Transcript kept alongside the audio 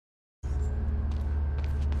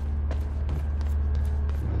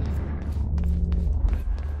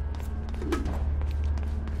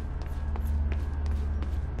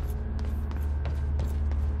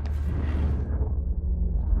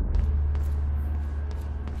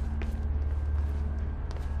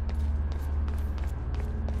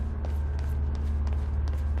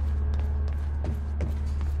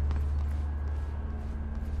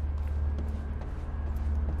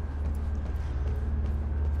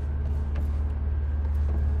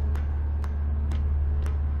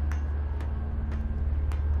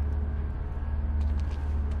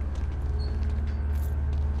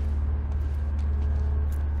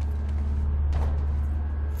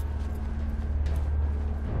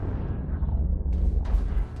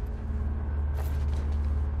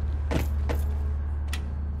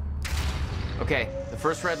Okay, the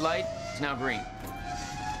first red light is now green.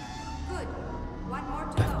 Good. One more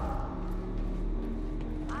to go.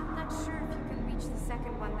 I'm not sure if you can reach the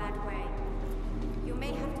second one that way. You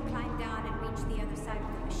may have to climb down and reach the other side of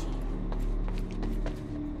the machine.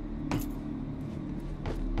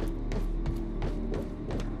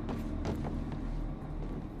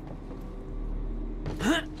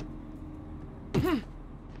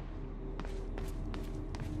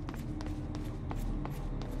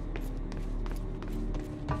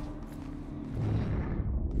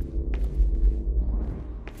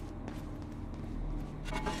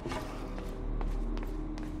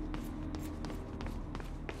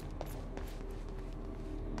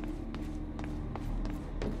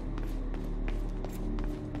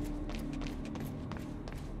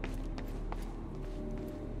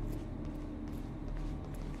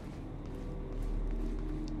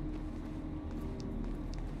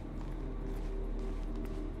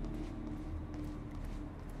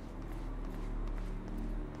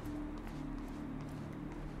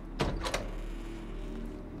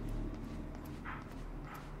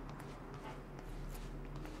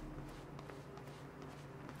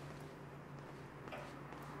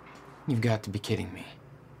 You've got to be kidding me.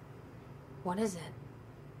 What is it?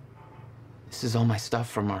 This is all my stuff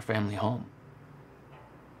from our family home.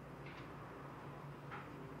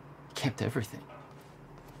 I kept everything.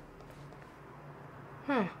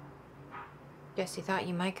 Guess you thought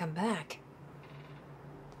you might come back.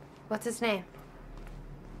 What's his name?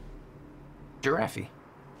 Giraffe.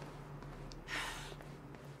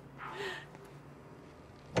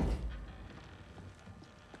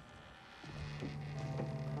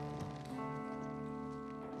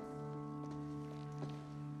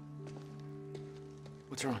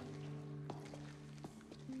 What's wrong?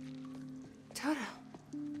 Toto.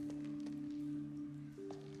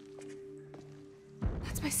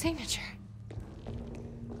 That's my signature.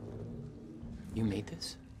 You made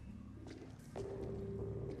this?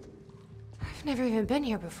 I've never even been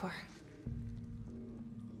here before.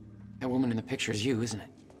 That woman in the picture is you, isn't it?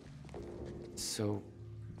 So...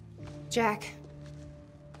 Jack.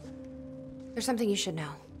 There's something you should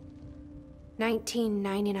know.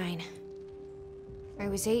 1999. I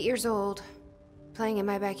was 8 years old, playing in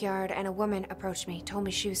my backyard, and a woman approached me, told me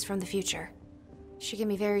she was from the future. She gave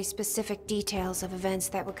me very specific details of events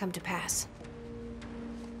that would come to pass.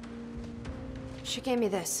 She gave me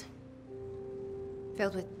this.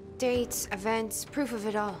 Filled with dates, events, proof of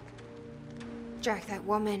it all. Jack, that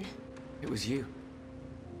woman... It was you.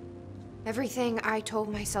 Everything I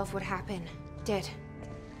told myself would happen, did.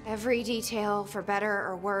 Every detail, for better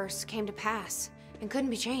or worse, came to pass, and couldn't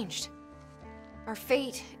be changed. Our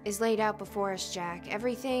fate is laid out before us, Jack.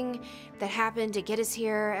 Everything that happened to get us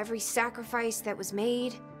here, every sacrifice that was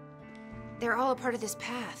made, they're all a part of this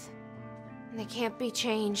path. And they can't be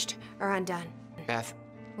changed or undone. Beth.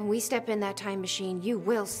 When we step in that time machine, you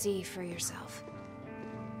will see for yourself.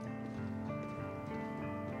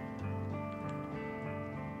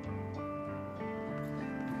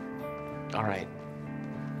 All right.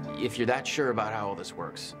 If you're that sure about how all this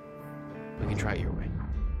works, we can try it your way.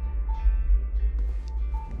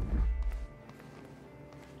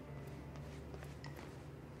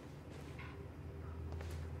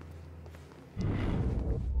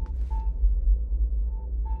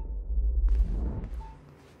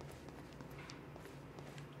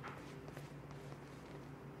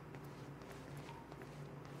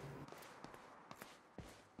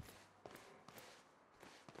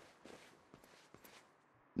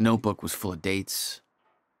 Notebook was full of dates,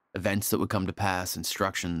 events that would come to pass,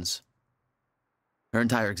 instructions. Her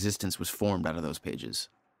entire existence was formed out of those pages.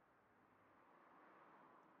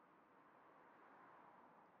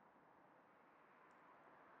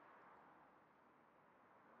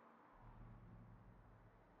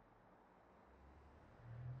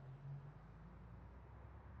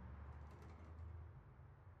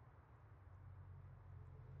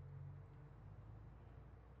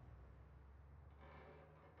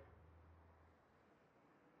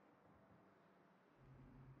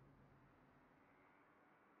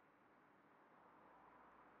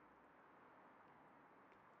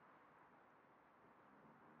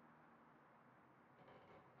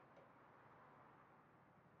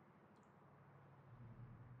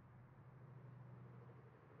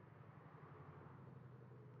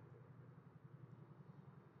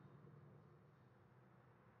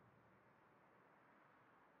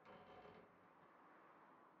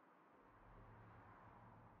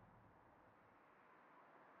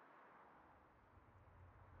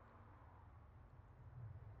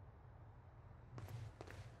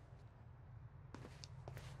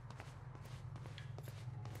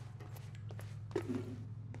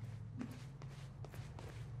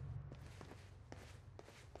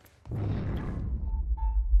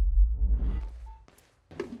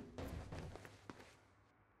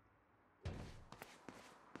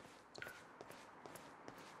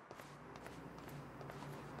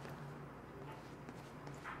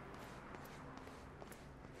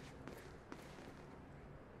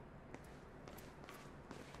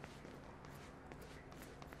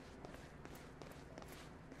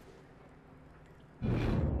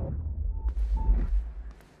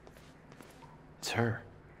 It's her.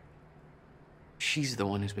 She's the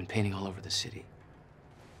one who's been painting all over the city.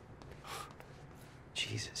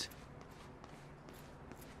 Jesus.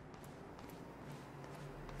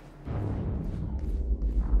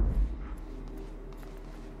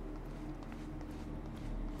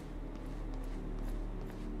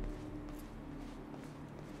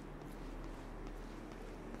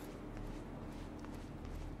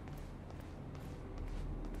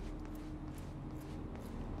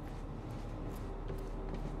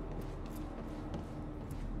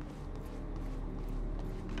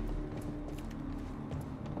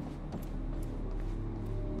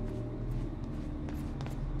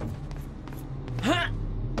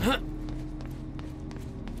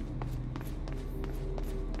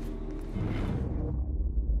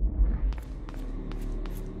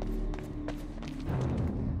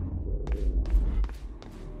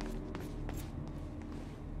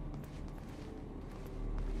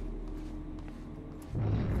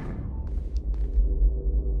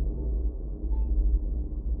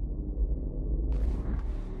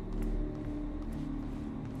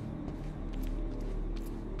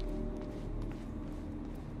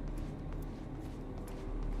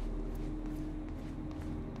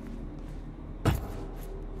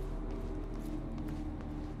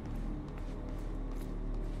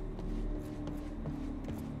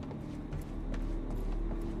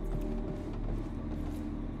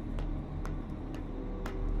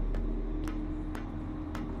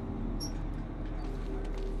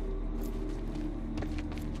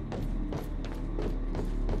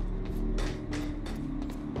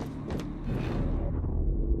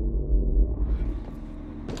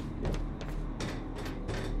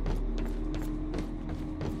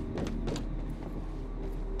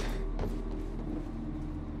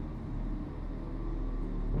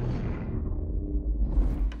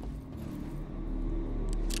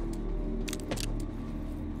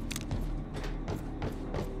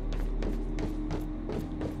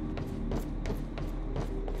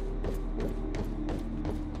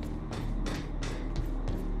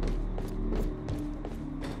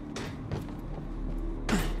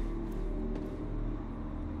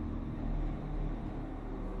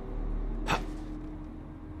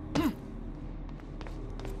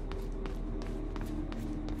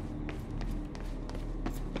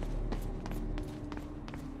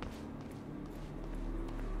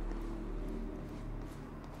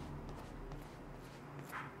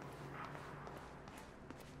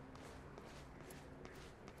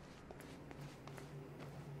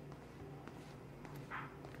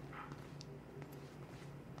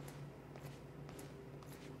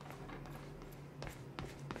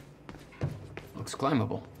 Looks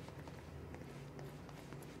climbable.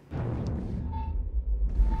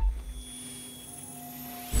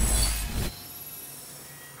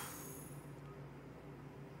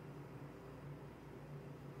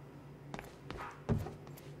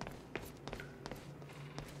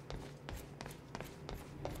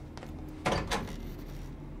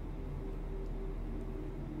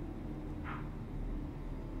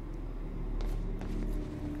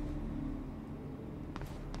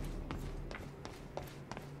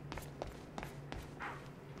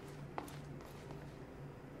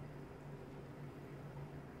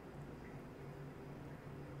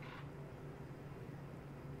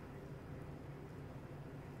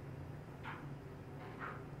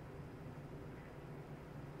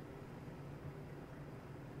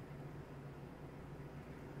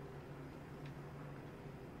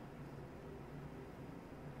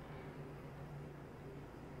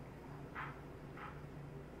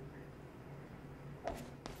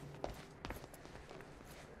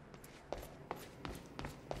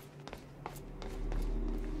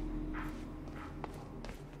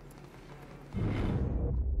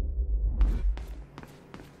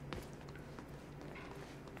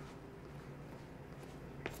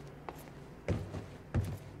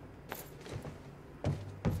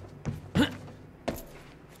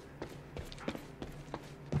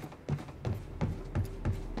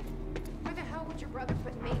 brother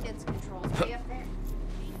put maintenance controls way up there.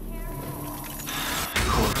 Of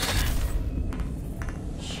course.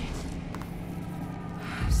 Shit.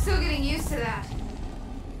 I'm still getting used to that.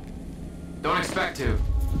 Don't expect to.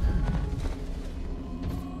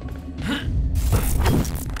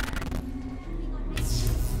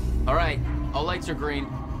 All right, all lights are green.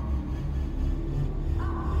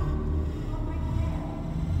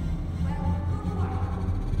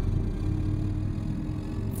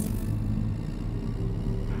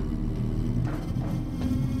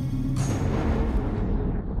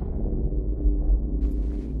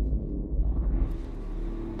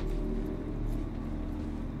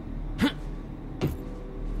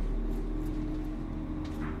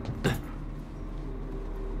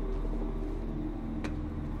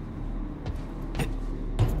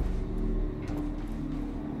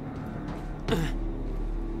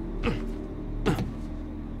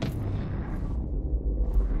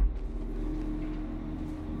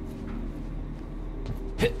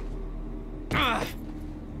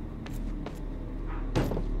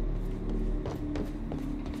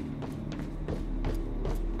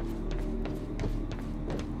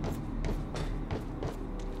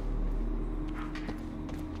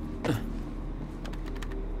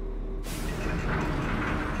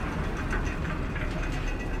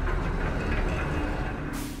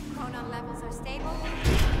 Levels are stable.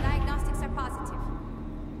 Diagnostics are positive.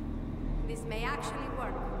 This may actually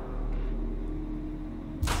work.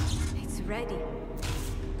 It's ready.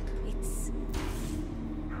 It's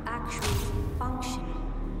actually functional.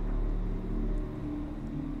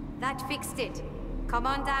 That fixed it. Come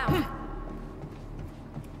on down.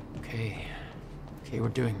 Okay, we're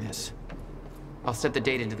doing this. I'll set the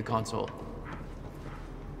date into the console.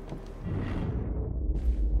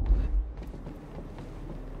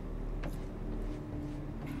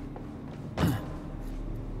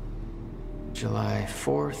 July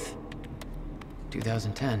 4th,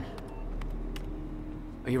 2010.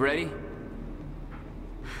 Are you ready?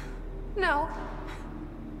 No.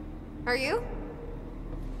 Are you?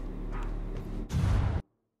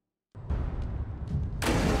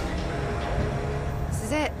 This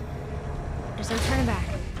is it. There's no turning back.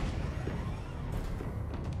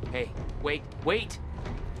 Hey, wait!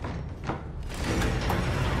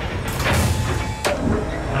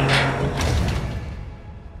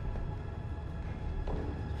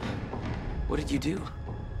 What did you do?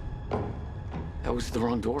 That was the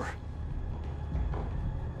wrong door.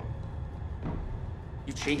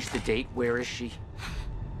 You changed the date. Where is she?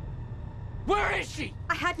 Where is she?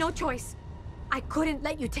 I had no choice. I couldn't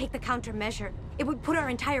let you take the countermeasure. It would put our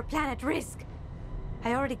entire plan at risk.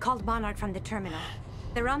 I already called Monarch from the terminal.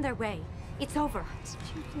 They're on their way. It's over. What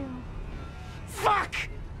did you do? Fuck!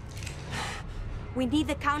 We need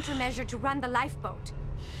the countermeasure to run the lifeboat.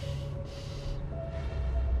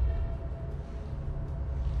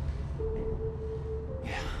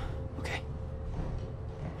 Yeah, okay.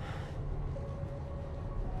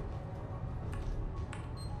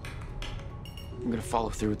 I'm gonna follow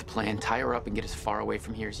through with the plan. Tie her up and get as far away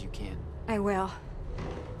from here as you can. I will.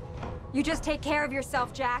 You just take care of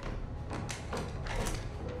yourself, Jack.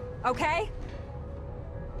 Okay?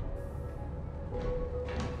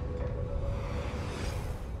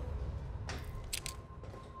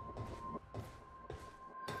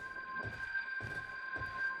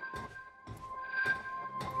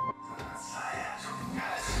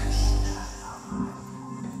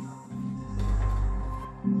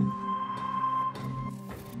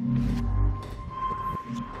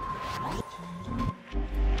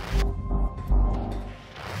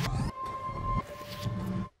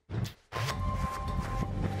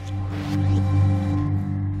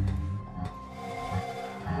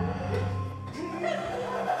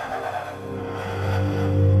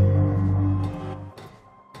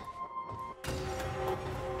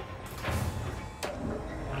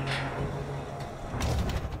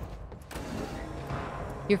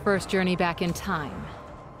 Your first journey back in time,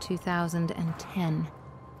 2010.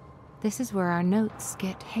 This is where our notes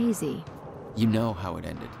get hazy. You know how it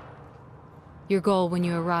ended. Your goal when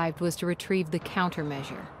you arrived was to retrieve the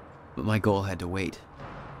countermeasure. But my goal had to wait.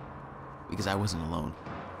 Because I wasn't alone.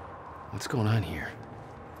 What's going on here?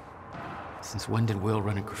 Since when did Will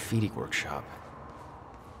run a graffiti workshop?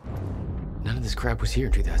 None of this crap was here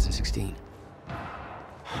in 2016.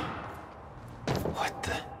 What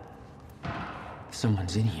the?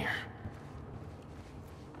 Someone's in here.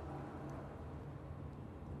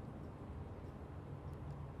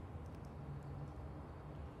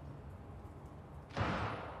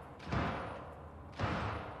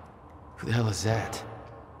 Who the hell is that?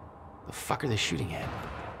 The fuck are they shooting at?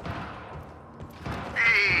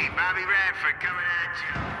 Hey, Bobby Radford coming at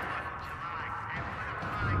you. 4th of July. And what a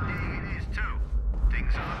fine day it is, too.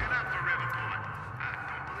 Things are looking up for Riverport.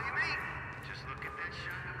 Don't believe me? Just look at that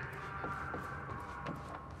shot.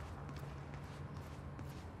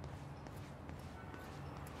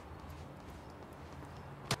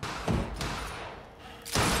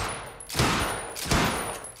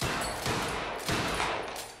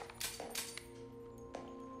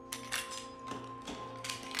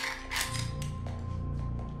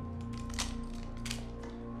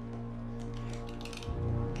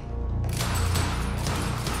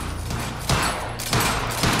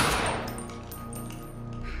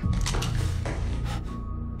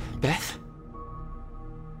 Beth?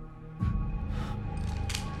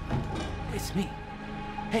 It's me.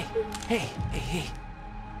 Hey.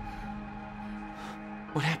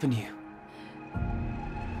 What happened to you?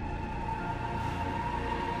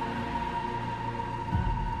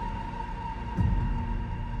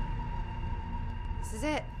 This is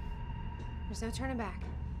it. There's no turning back.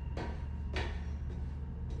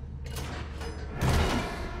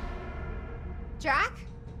 Jack?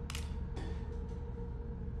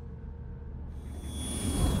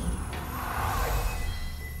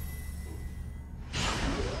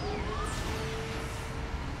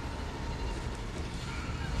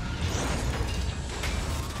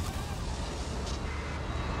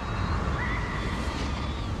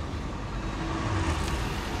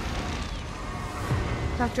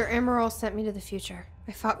 Dr. Emerald sent me to the future.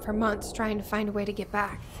 I fought for months trying to find a way to get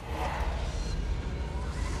back.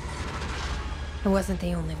 I wasn't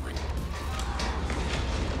the only one.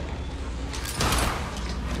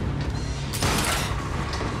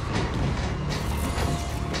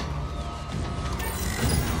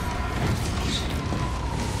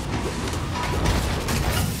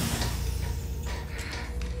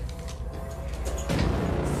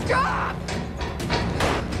 Stop!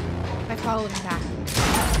 I followed him back.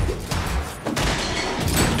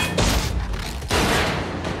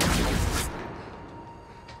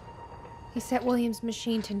 He set William's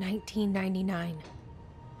machine to 1999.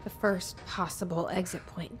 The first possible exit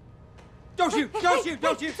point. Don't shoot! Don't shoot!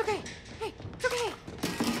 Don't shoot! It's okay. Hey, it's okay.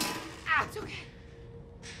 Ah, it's okay.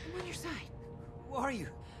 I'm on your side. Who are you?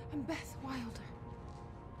 I'm Beth Wilder.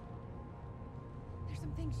 There's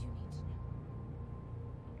some things you need to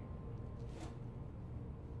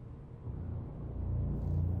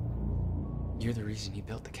know. You're the reason he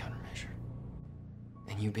built the countermeasure.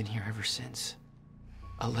 And you've been here ever since.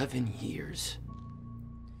 11 years.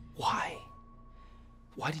 Why?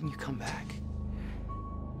 Why didn't you come back?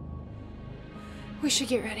 We should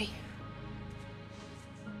get ready.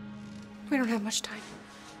 We don't have much time.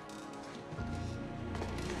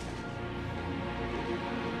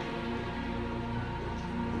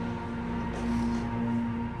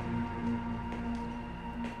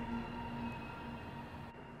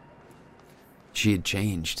 She had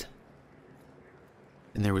changed.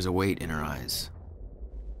 And there was a weight in her eyes.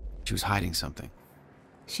 She was hiding something.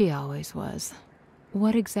 She always was.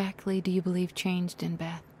 What exactly do you believe changed in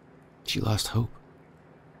Beth? She lost hope.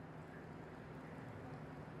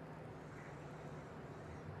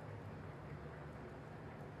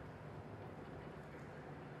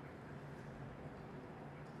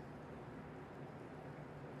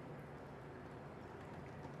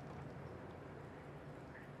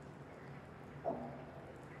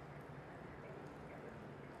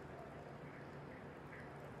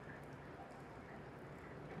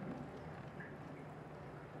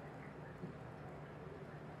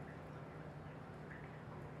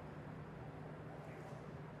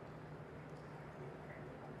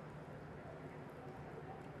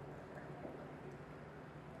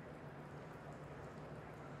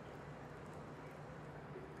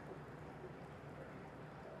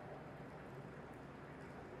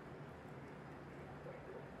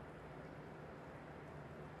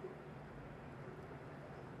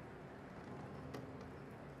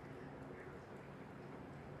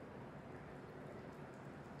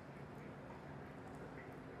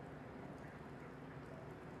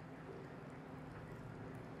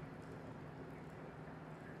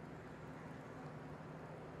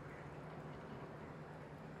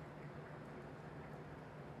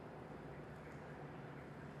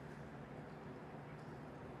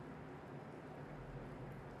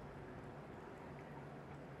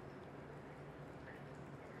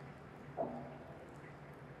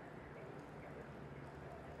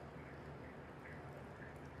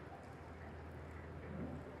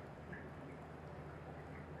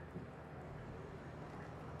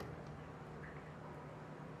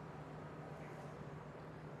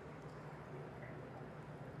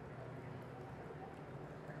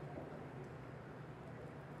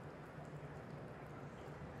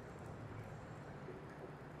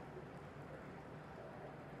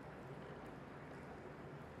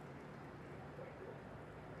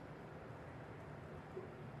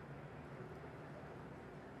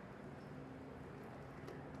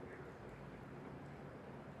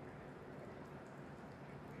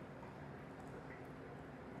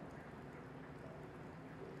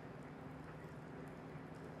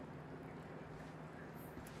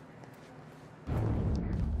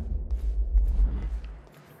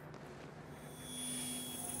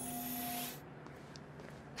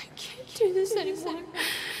 Do this anymore.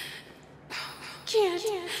 I can't.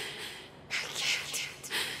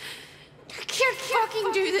 I can't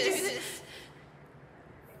fucking do this.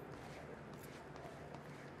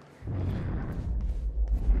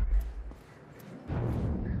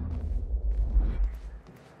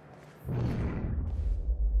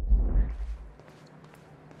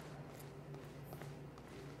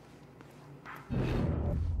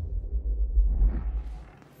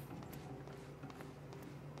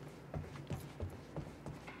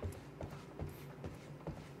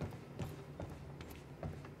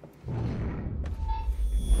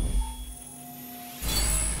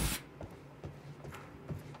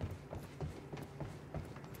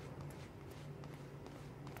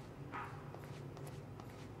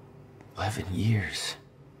 11 years.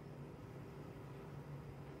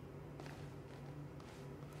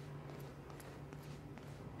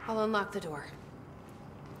 I'll unlock the door.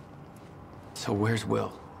 So where's Will?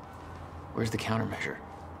 Where's the countermeasure?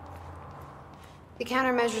 The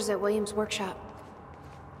countermeasure's at William's workshop,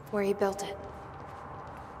 where he built it.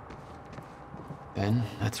 Then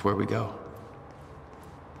that's where we go.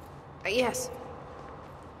 Yes.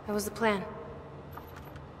 That was the plan.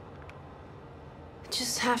 I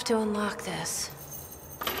just have to unlock this.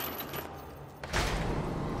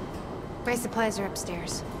 My supplies are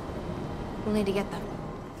upstairs. We'll need to get them.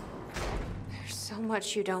 There's so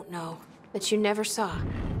much you don't know, that you never saw.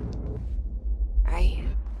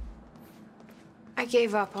 I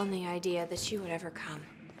gave up on the idea that you would ever come.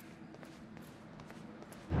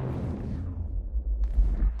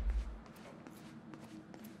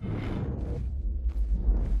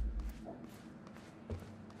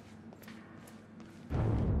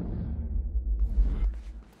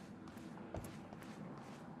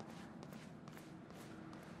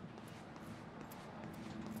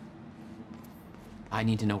 I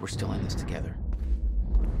need to know we're still in this together.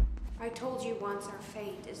 I told you once our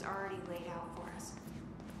fate is already laid out for us.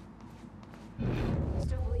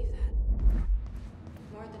 Still believe that.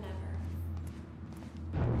 More than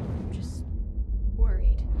ever. I'm just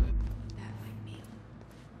worried that might be.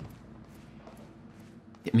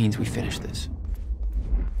 It means we finish this.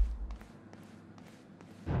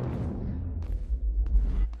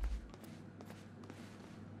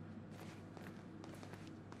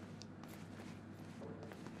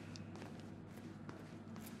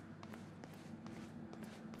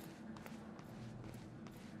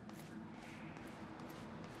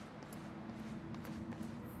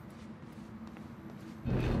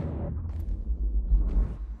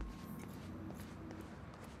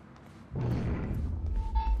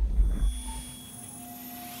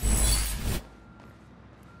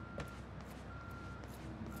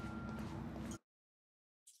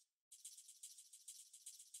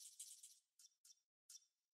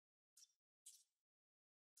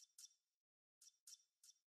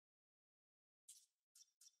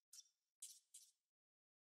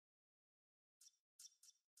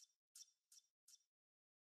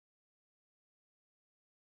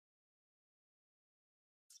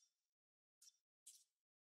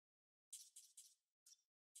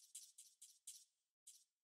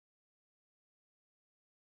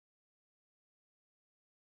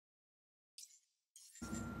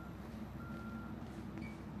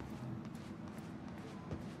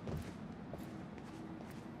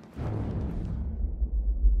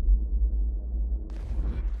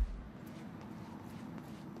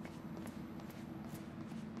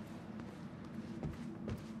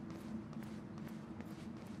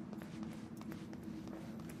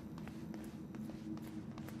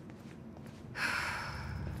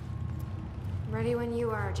 Ready when you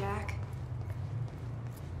are, Jack.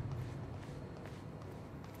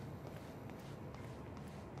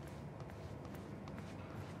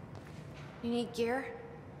 You need gear?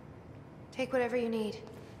 Take whatever you need.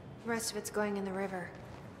 The rest of it's going in the river,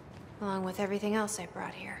 along with everything else I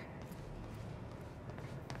brought here.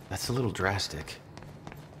 That's a little drastic.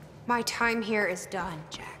 My time here is done,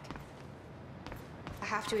 Jack. I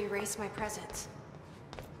have to erase my presence.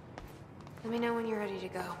 Let me know when you're ready to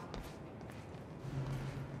go.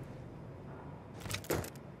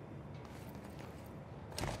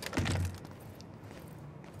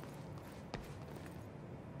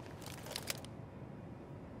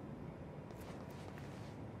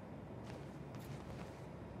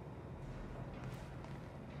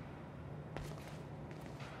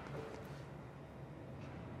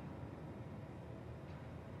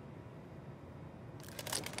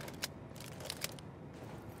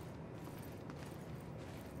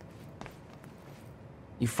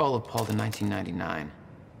 You followed Paul to 1999.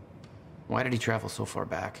 Why did he travel so far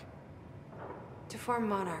back? To form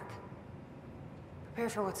Monarch. Prepare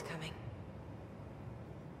for what's coming.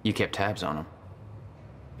 You kept tabs on him.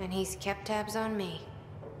 And he's kept tabs on me.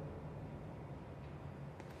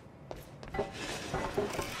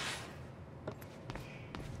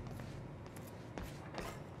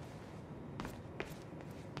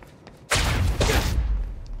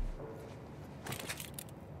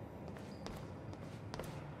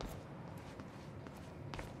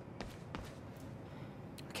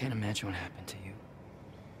 I can't imagine what happened to you.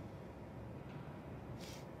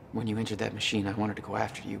 When you entered that machine, I wanted to go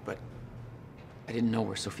after you, but I didn't know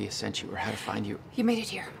where Sophia sent you or how to find you. You made it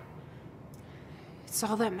here. It's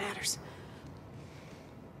all that matters.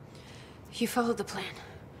 You followed the plan.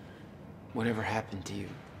 Whatever happened to you,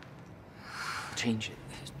 change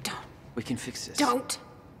it. Don't. We can fix this. Don't!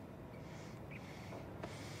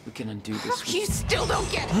 We can undo this. You still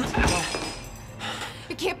don't get it.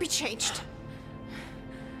 It can't be changed.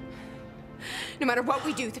 No matter what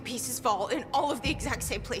we do, the pieces fall in all of the exact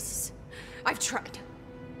same places. I've tried.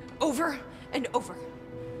 Over and over.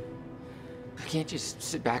 I can't just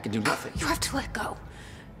sit back and do nothing. You have to let go.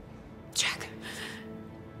 Jack.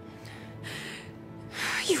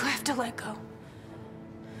 You have to let go.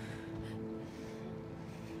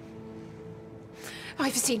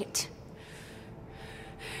 I've seen it.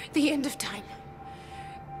 The end of time.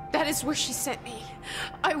 That is where she sent me.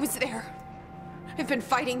 I was there. I've been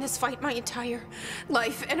fighting this fight my entire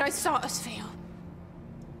life, and I saw us fail.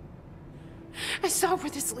 I saw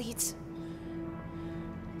where this leads.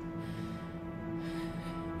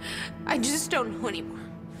 I just don't know anymore.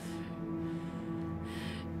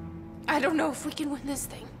 I don't know if we can win this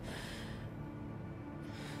thing.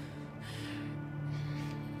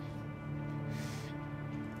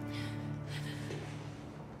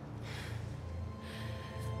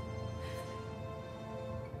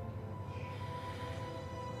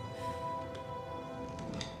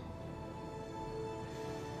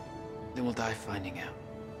 Then we'll die finding out.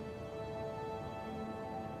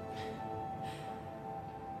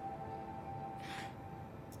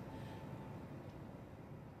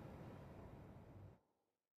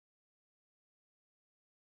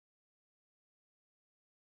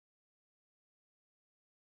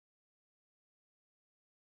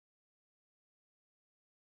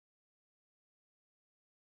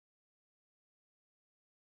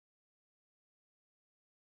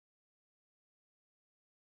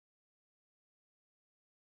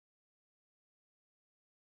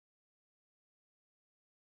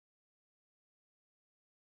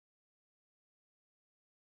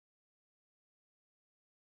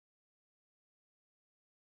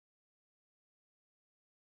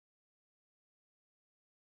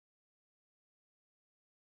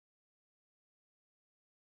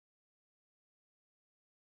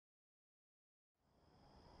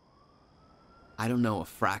 I don't know a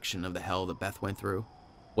fraction of the hell that Beth went through,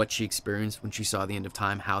 what she experienced when she saw the end of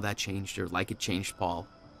time, how that changed her like it changed Paul.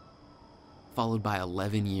 Followed by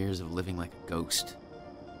 11 years of living like a ghost.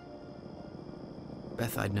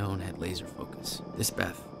 Beth I'd known had laser focus. This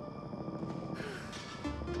Beth,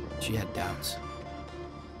 she had doubts.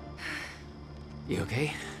 You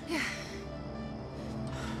okay? Yeah.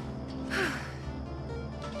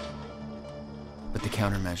 But the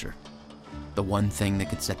countermeasure, the one thing that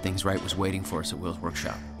could set things right, was waiting for us at Will's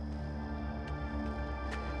workshop.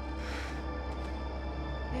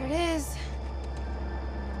 There it is.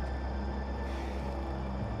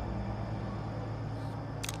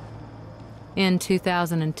 In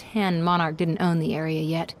 2010, Monarch didn't own the area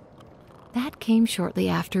yet. That came shortly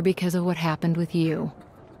after because of what happened with you.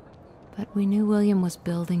 But we knew William was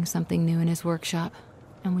building something new in his workshop,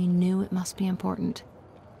 and we knew it must be important.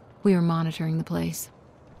 We were monitoring the place.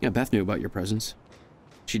 Yeah, Beth knew about your presence.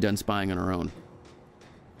 She'd done spying on her own.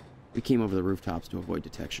 We came over the rooftops to avoid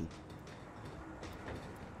detection.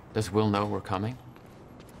 Does Will know we're coming?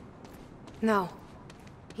 No,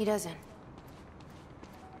 he doesn't.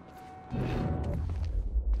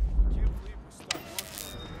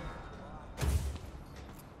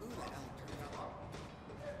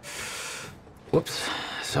 Whoops,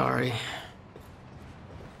 sorry.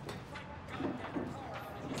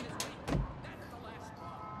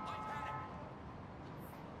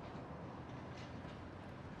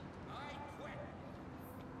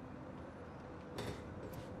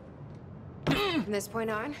 From this point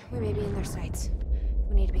on, we may be in their sights.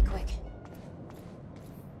 We need to be quick.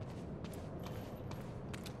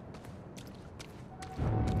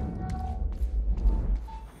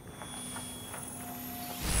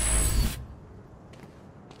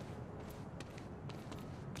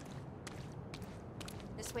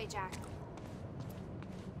 This way, Jack.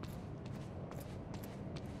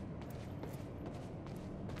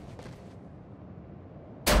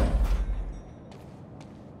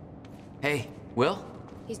 Hey, Will?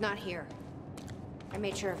 He's not here. I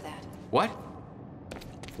made sure of that. What?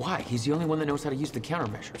 Why? He's the only one that knows how to use the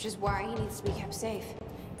countermeasure. Which is why he needs to be kept safe.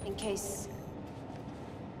 In case...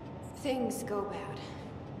 things go bad.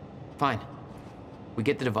 Fine. We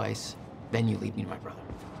get the device, then you lead me to my brother.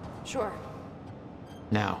 Sure.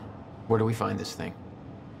 Now, where do we find this thing?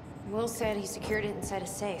 Will said he secured it inside a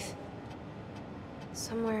safe.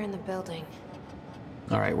 Somewhere in the building.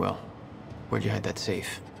 All right, Will. Where'd you hide that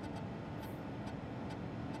safe?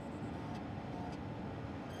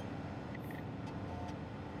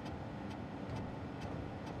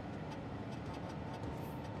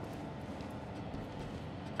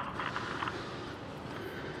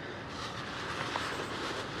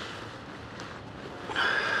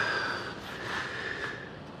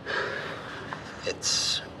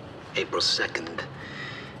 April 2nd,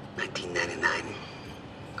 1999.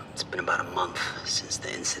 It's been about a month since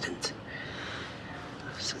the incident.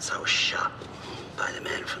 Since I was shot by the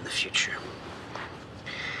man from the future.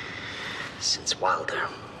 Since Wilder.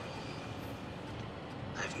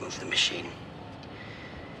 I've moved the machine.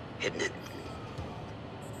 Hidden it.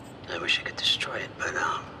 I wish I could destroy it, but,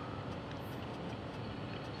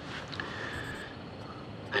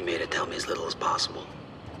 I made it tell me as little as possible.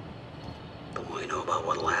 The more you know about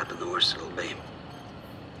what'll happen, the worse it'll be.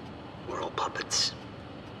 We're all puppets.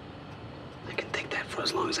 I can take that for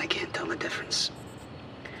as long as I can't tell the difference.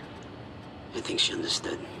 I think she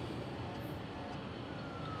understood.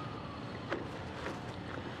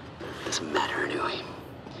 Doesn't matter anyway.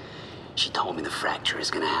 She told me the fracture is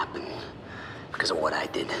gonna happen because of what I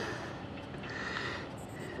did.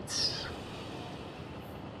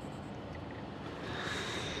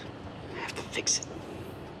 I have to fix it.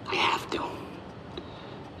 I have to.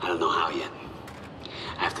 I don't know how yet.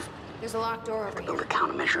 I have to... There's a locked door over build here. a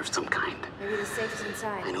countermeasure of some kind. Maybe the safe's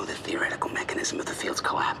inside. I know the theoretical mechanism of the field's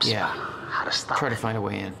collapse. Yeah. How to stop Try to it, find a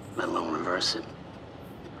way in. let alone reverse it.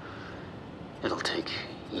 It'll take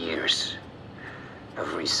years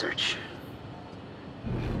of research.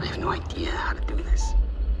 I have no idea how to do this.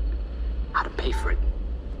 How to pay for it.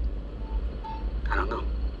 I don't know.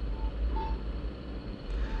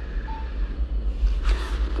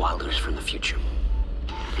 Wilder's from the future.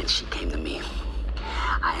 And she came to me.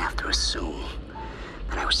 I have to assume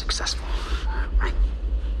that I was successful, right?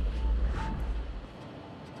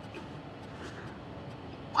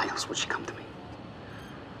 Why else would she come to me?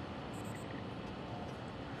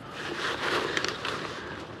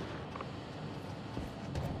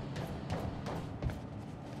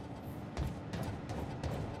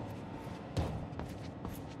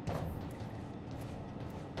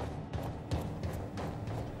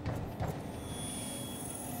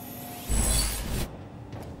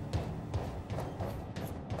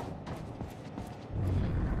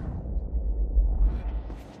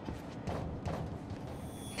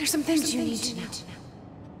 There's some things you need to know.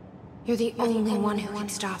 You're the only one who can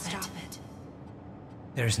stop it.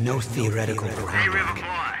 There's no theoretical Hey, groundwork. River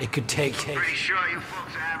Boy. It could take Pretty sure you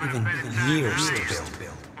folks are having even a better time years than to I am.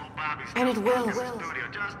 build. Old Bobby's And it still will. working the studio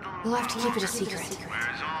just a little You'll have to keep it a longer. secret.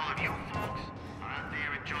 Whereas all of you folks are out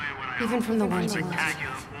there enjoying what I Even hope from the are ones you love.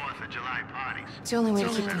 spectacular 4th of July parties. It's the only way to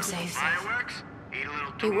keep them safe. Fireworks, eat a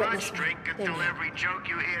little You too witnessed much, me, drink didn't until you? every joke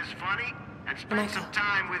you hear is funny, and And I spend some felt-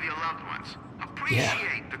 time with your loved ones.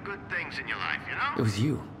 Appreciate the good things in your life, you know? It was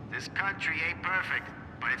you. This country ain't perfect,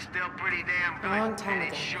 but it's still pretty damn good. long time and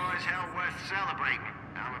it's ago. sure as hell worth celebrating.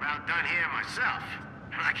 I'm about done here myself.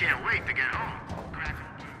 And I can't wait to get home. Crack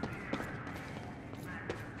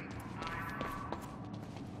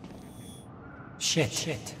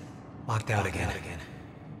Shit. Locked out again.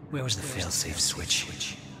 Where was the failsafe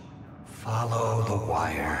switch? Follow the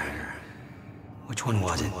wire. Which one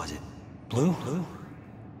was it? Blue?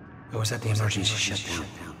 Or was that the emergency shutdown?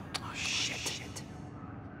 Oh, shit.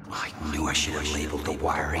 I knew I should have labeled the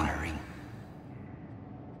wiring.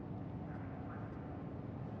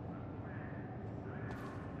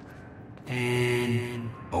 And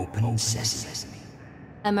open sesame.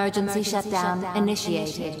 Emergency shutdown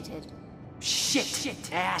initiated.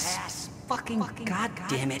 Shit! Ass! Fucking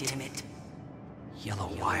goddamn it! Yellow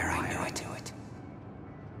wire, I knew it.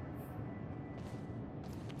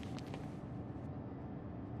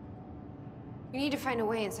 You need to find a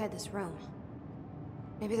way inside this room.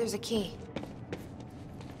 Maybe there's a key.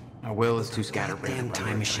 My will is too scatterbrained. Damn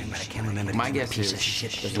time machine, but I can't remember. My the guess piece is of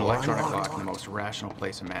shit there's an door electronic unlocked. lock in the most rational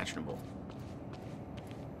place imaginable.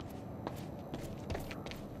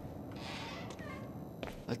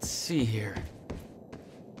 Let's see here.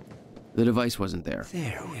 The device wasn't there,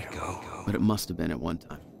 There we go. but it must have been at one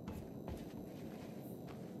time.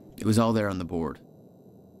 It was all there on the board.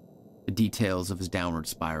 The details of his downward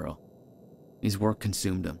spiral. His work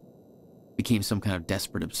consumed him. Became some kind of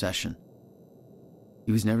desperate obsession.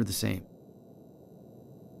 He was never the same.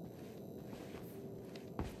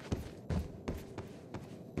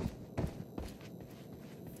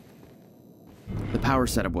 The power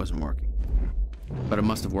setup wasn't working, but it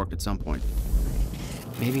must have worked at some point.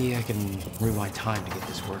 Maybe I can rewind time to get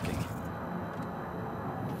this working.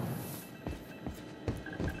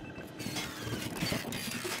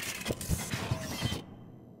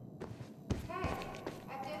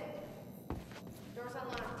 Door's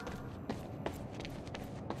unlocked.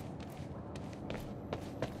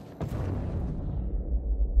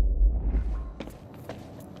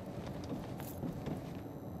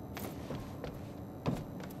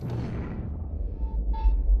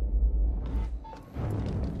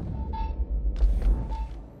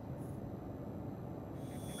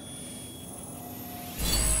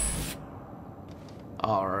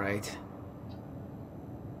 right.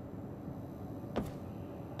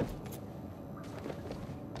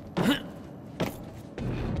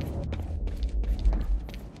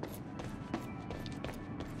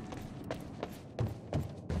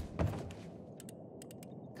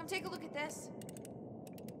 Come take a look at this.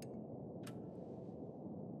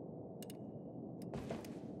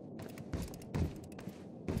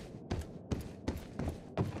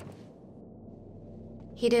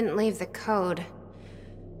 He didn't leave the code,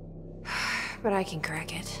 but I can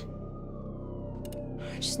crack it.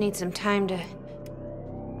 I just need some time to...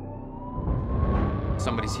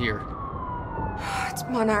 Somebody's here. It's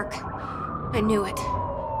Monarch. I knew it.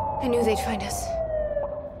 I knew they'd find us.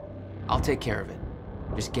 I'll take care of it.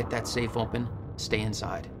 Just get that safe open, stay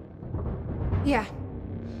inside. Yeah.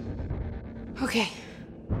 Okay.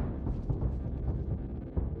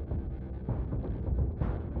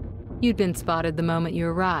 You'd been spotted the moment you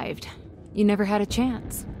arrived. You never had a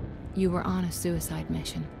chance. You were on a suicide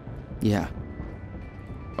mission. Yeah.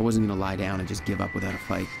 I wasn't gonna lie down and just give up without a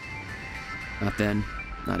fight. Not then,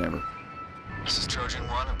 not ever. This is Trojan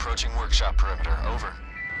 1 approaching workshop perimeter. Over.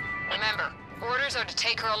 Remember, orders are to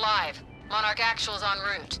take her alive. Monarch Actual's en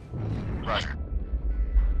route. Roger.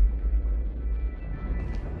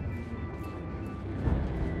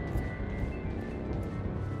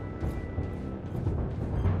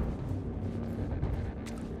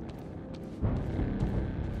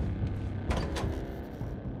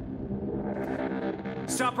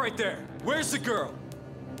 Stop right there. Where's the girl?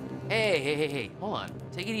 Hey, hold on.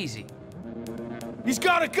 Take it easy. He's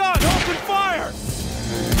got a gun! Open fire!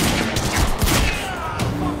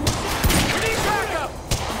 We need backup!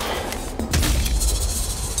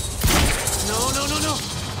 No.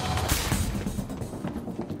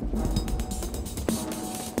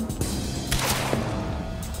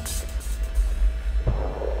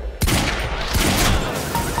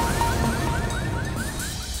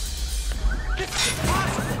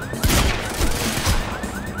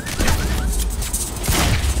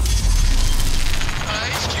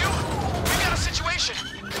 HQ? We got a situation.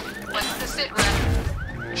 What's the sit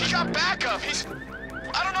rep? He got backup.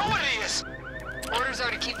 I don't know what he is. Orders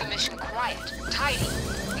are to keep the mission quiet, tidy.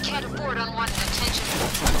 We can't afford unwanted attention.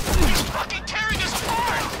 He's fucking tearing us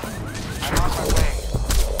apart! I'm on my way.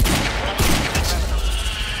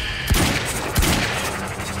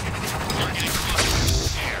 We're getting close to the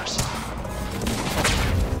stairs.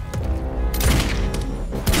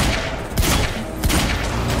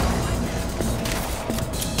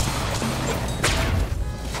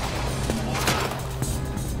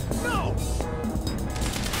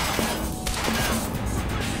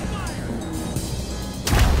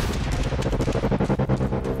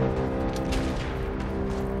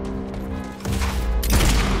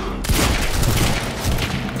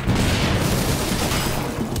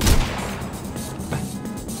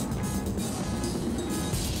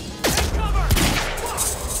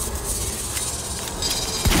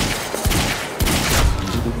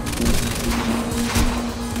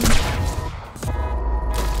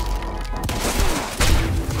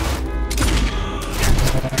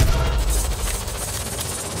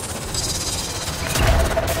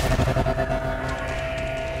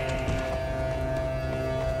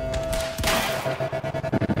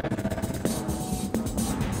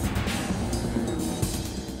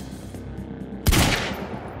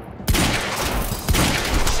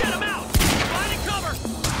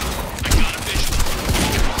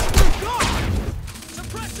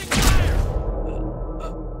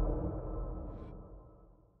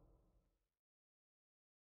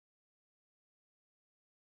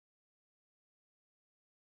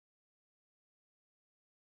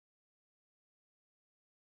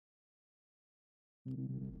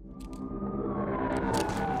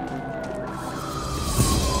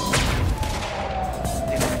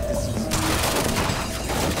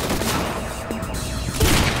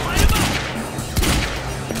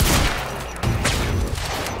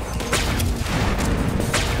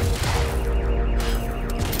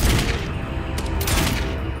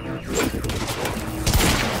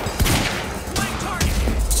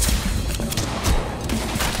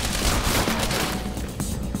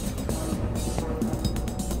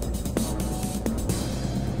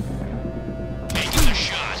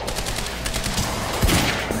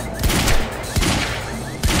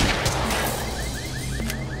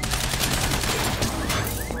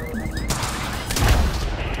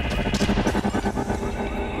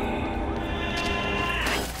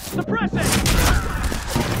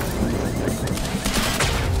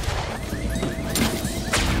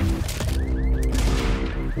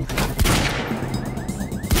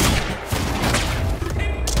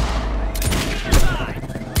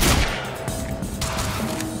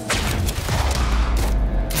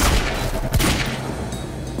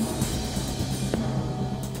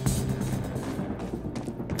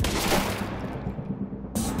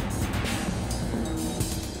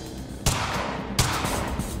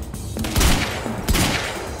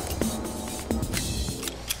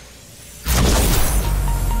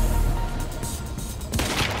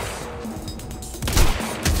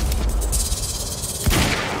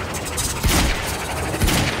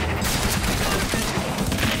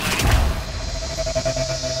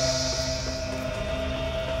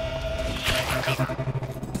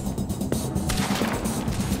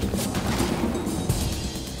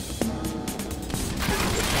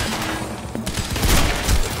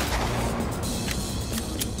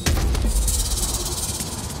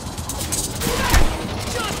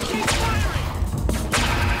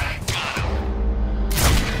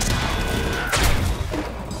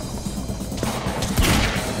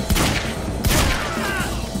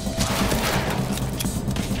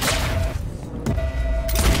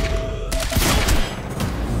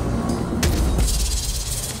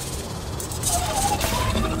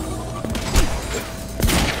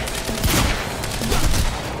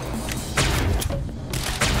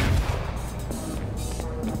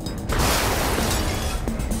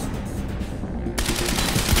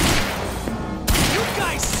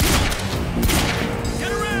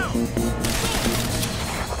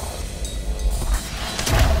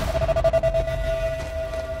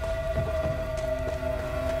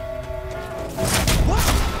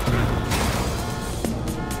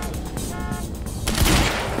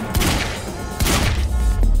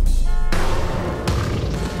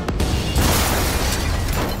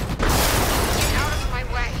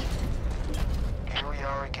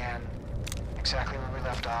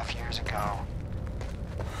 years ago.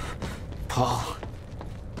 Paul.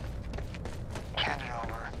 Hand it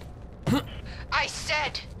over. I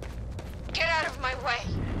said, get out of my way.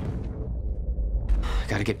 I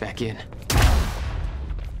gotta get back in.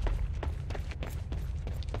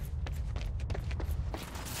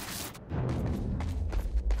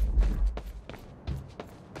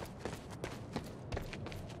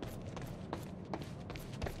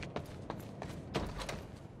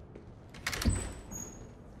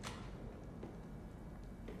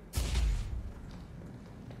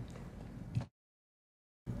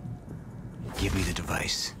 Give me the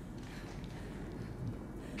device.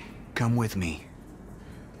 Come with me.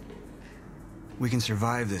 We can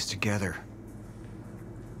survive this together.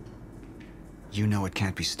 You know it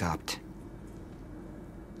can't be stopped.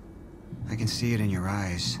 I can see it in your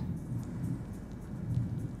eyes.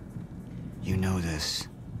 You know this.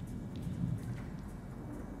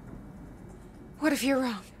 What if you're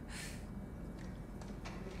wrong?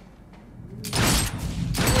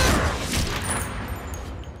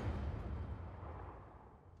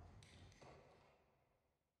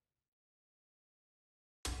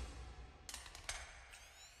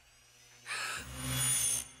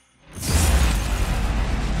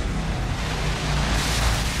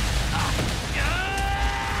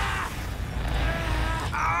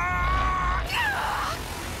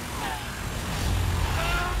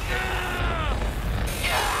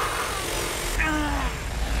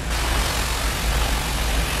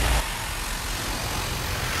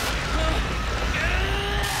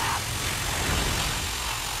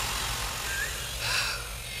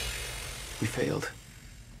 We failed.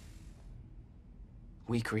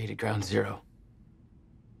 We created Ground Zero.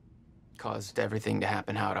 Caused everything to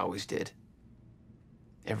happen how it always did.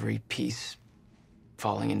 Every piece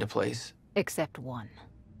falling into place. Except one.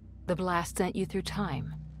 The blast sent you through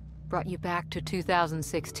time. Brought you back to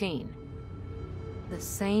 2016. The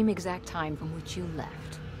same exact time from which you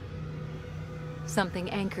left. Something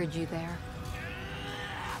anchored you there.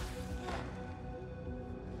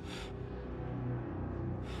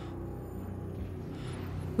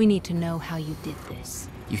 We need to know how you did this.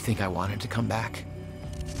 You think I wanted to come back?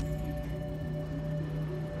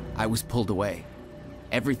 I was pulled away.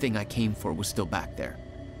 Everything I came for was still back there.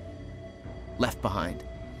 Left behind.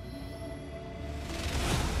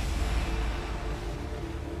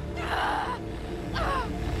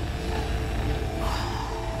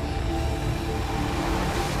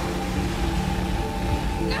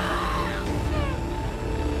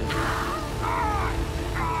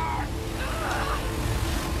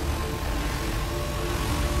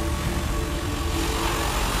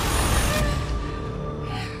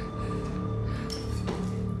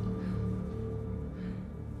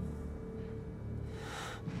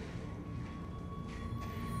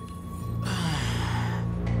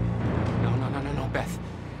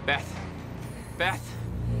 Beth,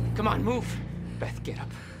 come on, move. Beth, get up.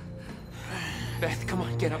 Beth, come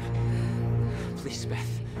on, get up. Please,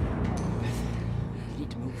 Beth. Beth, you need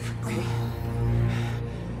to move, okay?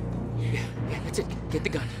 Yeah, that's it. Get the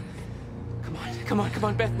gun. Come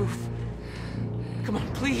on, Beth, move. Come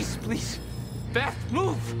on, please. Beth,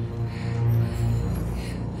 move!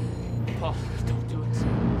 Paul, don't do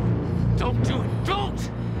it. Don't do it, don't!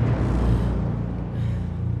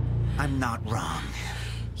 I'm not wrong.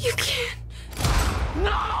 You can't.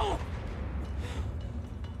 No!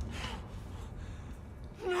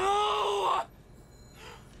 No!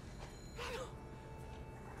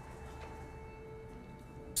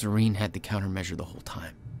 Serene had the countermeasure the whole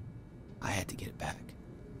time. I had to get it back.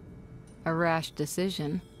 A rash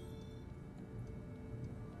decision.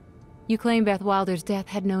 You claim Beth Wilder's death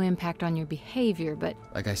had no impact on your behavior, but...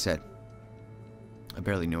 Like I said, I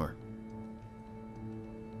barely knew her.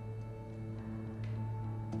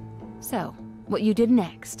 So, what you did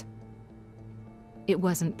next? It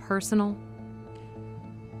wasn't personal,